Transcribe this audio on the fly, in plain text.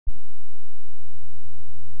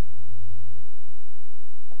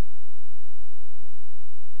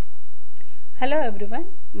Hello everyone,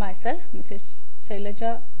 myself Mrs.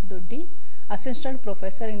 A Doddi, Assistant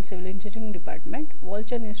Professor in Civil Engineering Department,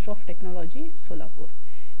 Walchand Institute of Technology, Solapur.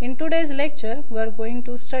 In today's lecture, we are going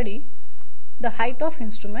to study the height of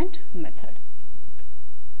instrument method.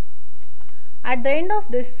 At the end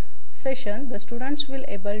of this session, the students will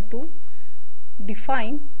able to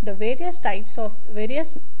define the various types of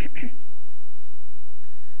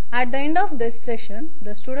At the end of this session,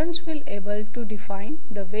 the students will able to define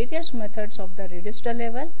the various methods of the reduced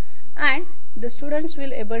level, and the students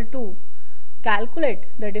will able to calculate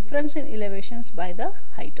the difference in elevations by the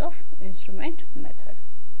height of instrument method.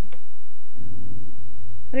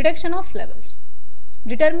 Reduction of levels.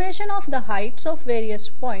 Determination of the heights of various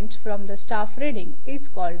points from the staff reading is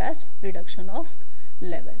called as reduction of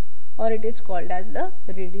level, or it is called as the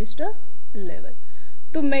reduced level.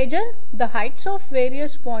 To measure the heights of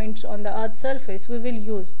various points on the earth's surface, we will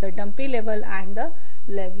use the dumpy level and the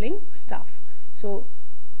leveling staff. So,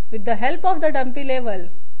 with the help of the dumpy level,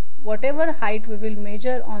 whatever height we will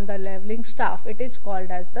measure on the leveling staff, it is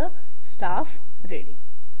called as the staff reading.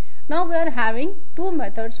 Now, we are having two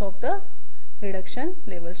methods of the reduction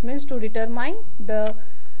levels, means to determine the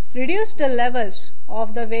reduced levels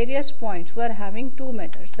of the various points. We are having two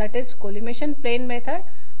methods, that is collimation plane method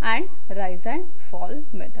and rise and fall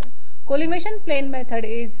method. Collimation plane method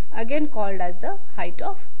is again called as the height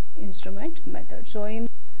of instrument method. So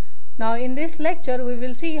now in this lecture we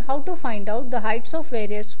will see how to find out the heights of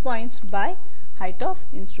various points by height of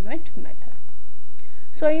instrument method.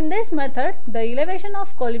 So in this method, the elevation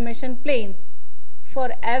of collimation plane for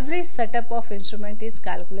every setup of instrument is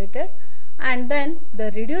calculated, and then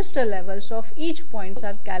the reduced levels of each points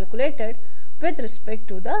are calculated with respect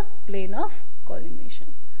to the plane of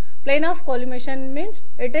collimation. Plane of collimation means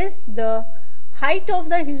it is the height of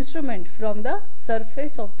the instrument from the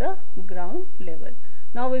surface of the ground level.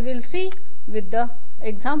 Now we will see with the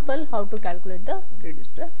example how to calculate the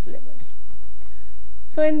reduced levels.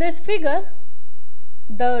 So in this figure,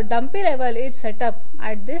 the dumpy level is set up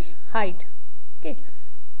at this height, okay,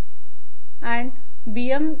 and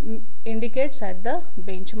BM indicates as the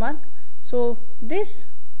benchmark. So this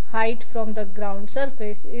height from the ground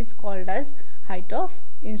surface is called as height of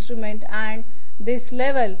instrument, and this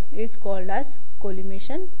level is called as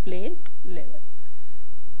collimation plane level.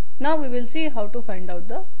 Now we will see how to find out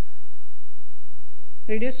the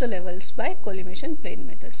reduced levels by collimation plane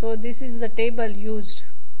method. So this is the table used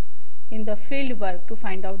in the field work to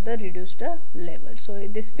find out the reduced level. So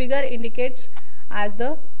this figure indicates as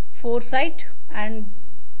the foresight and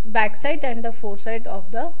backside and the foresight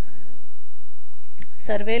of the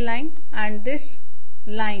survey line, and this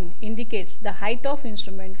line indicates the height of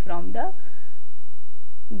instrument from the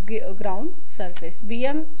ground surface.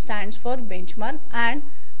 BM stands for benchmark, and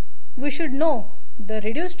we should know the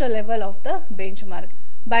reduced level of the benchmark.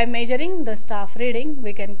 By measuring the staff reading,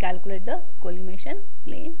 we can calculate the collimation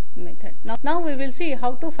plane method. Now we will see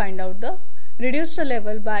how to find out the reduced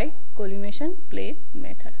level by collimation plane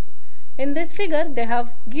method. In this figure, they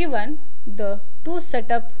have given the two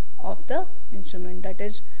setup of the instrument, that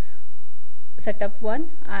is setup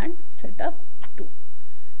 1 and setup 2.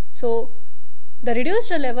 So the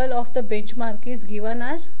reduced level of the benchmark is given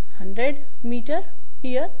as 100 meter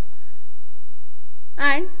here,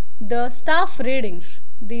 and the staff readings,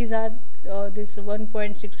 these are this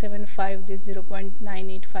 1.675, this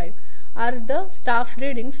 0.985 are the staff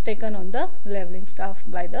readings taken on the leveling staff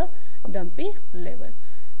by the dumpy level.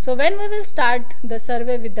 So when we will start the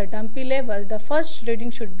survey with the dumpy level, the first reading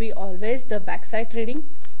should be always the backside reading.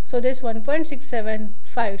 So this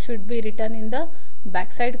 1.675 should be written in the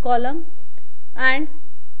backside column, and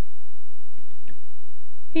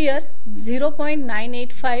here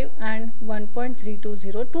 0.985 and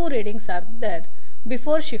 1.320, two readings are there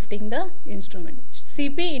before shifting the instrument.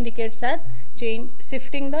 CP indicates as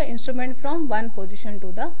shifting the instrument from one position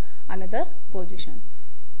to the another position.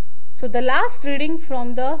 So the last reading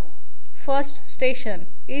from the first station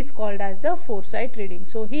is called as the foresight reading.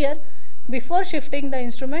 So here, before shifting the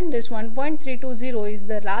instrument, this 1.320 is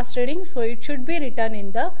the last reading, so it should be written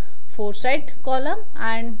in the foresight column,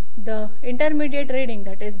 and the intermediate reading,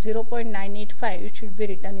 that is 0.985, it should be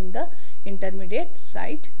written in the intermediate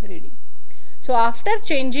sight reading. So after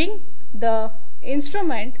changing the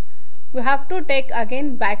instrument, we have to take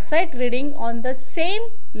again backside reading on the same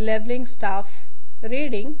leveling staff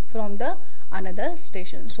reading from the another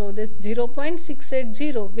station. So this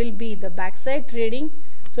 0.680 will be the backside reading,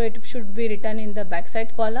 so it should be written in the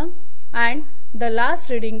backside column, and the last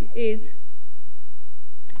reading is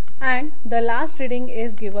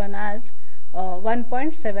given as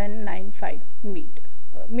 1.795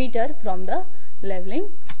 meter from the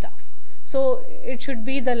leveling staff. So it should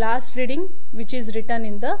be the last reading which is written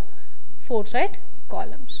in the foresight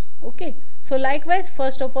columns. Okay, so likewise,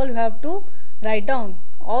 first of all you have to write down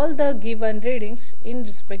all the given readings in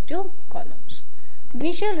respective columns.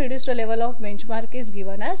 Initial reduced level of benchmark is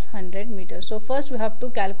given as 100 meters. So first we have to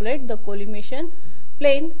calculate the collimation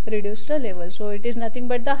plane reduced level. So it is nothing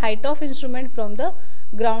but the height of instrument from the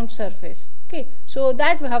ground surface. Okay, so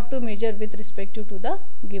that we have to measure with respect to the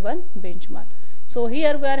given benchmark. So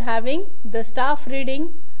here we are having the staff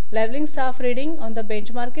reading, leveling staff reading on the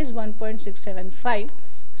benchmark is 1.675.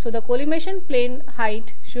 So the collimation plane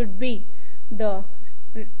height should be the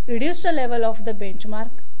reduced level of the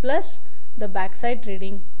benchmark plus the backside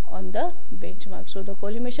reading on the benchmark. So the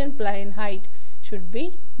collimation plane height should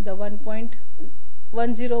be the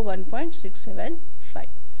 101.675.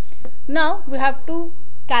 Now we have to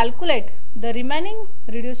calculate the remaining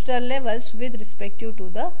reduced levels with respect to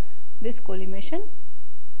this collimation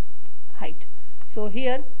height. So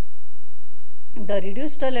here the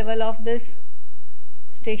reduced level of this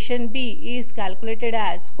station B is calculated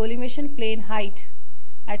as collimation plane height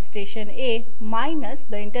at station A minus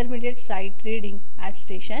the intermediate site reading at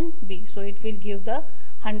station B. So it will give the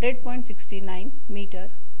 100.69 meter,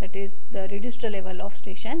 that is the reduced level of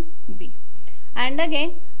station B. And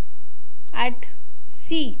again at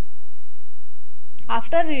C,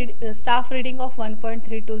 after staff reading of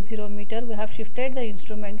 1.320 meter, we have shifted the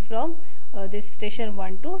instrument from this station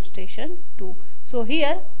 1 to station 2. So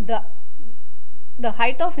here the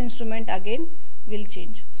height of instrument again will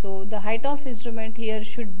change. So the height of instrument here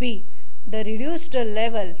should be the reduced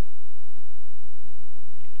level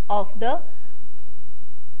of the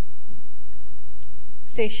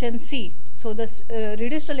station C. So the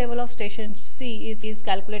reduced level of station C is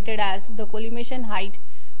calculated as the collimation height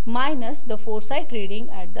minus the foresight reading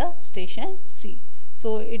at the station C.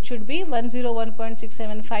 So it should be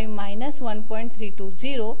 101.675 minus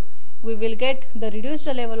 1.320. We will get the reduced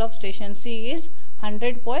level of station C is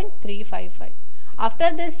 100.355.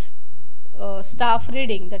 After this staff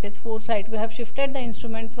reading, that is foresight, we have shifted the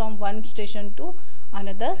instrument from one station to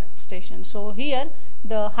another station. So here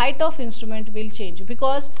the height of instrument will change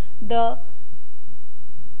because the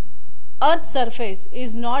earth surface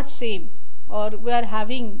is not same, or we are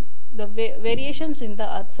having the variations in the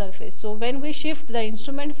earth surface. So when we shift the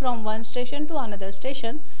instrument from one station to another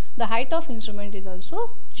station, the height of instrument is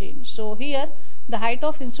also changed. So here the height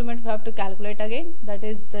of instrument we have to calculate again, that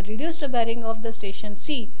is the reduced bearing of the station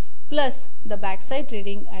C plus the backside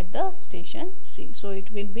reading at the station C. So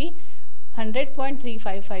it will be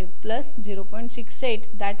 100.355 plus 0.68,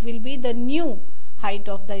 that will be the new height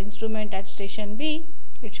of the instrument at station B.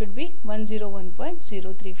 It should be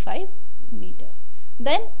 101.035 meter.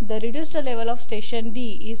 Then the reduced level of station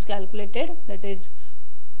D is calculated, that is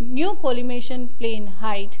new collimation plane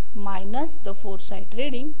height minus the foresight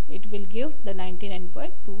reading. It will give the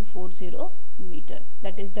 99.240 meter,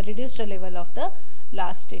 that is the reduced level of the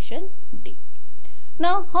last station D.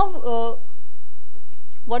 Now how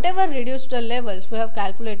whatever reduced levels we have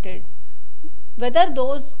calculated, whether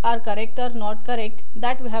those are correct or not correct,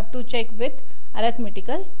 that we have to check with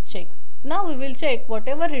arithmetical check. Now we will check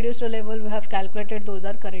whatever reduced level we have calculated, those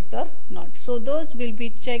are correct or not. So those will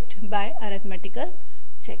be checked by arithmetical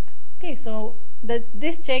check. Okay, so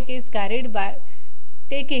this check is carried by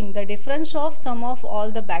taking the difference of sum of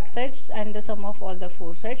all the backsides and the sum of all the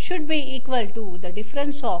foresides should be equal to the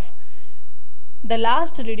difference of the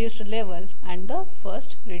last reduced level and the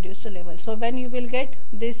first reduced level. So when you will get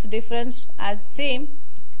this difference as same,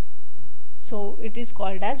 so it is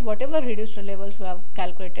called as whatever reduced levels we have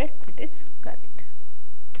calculated, it is correct.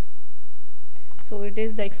 So it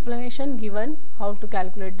is the explanation given how to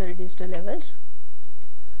calculate the reduced levels.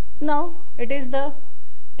 Now it is the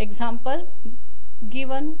example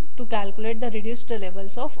given to calculate the reduced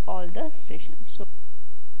levels of all the stations. So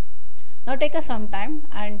now take us some time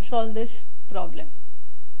and solve this problem.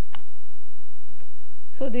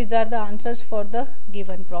 So these are the answers for the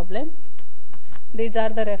given problem. These are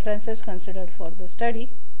the references considered for the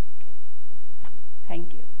study.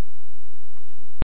 Thank you.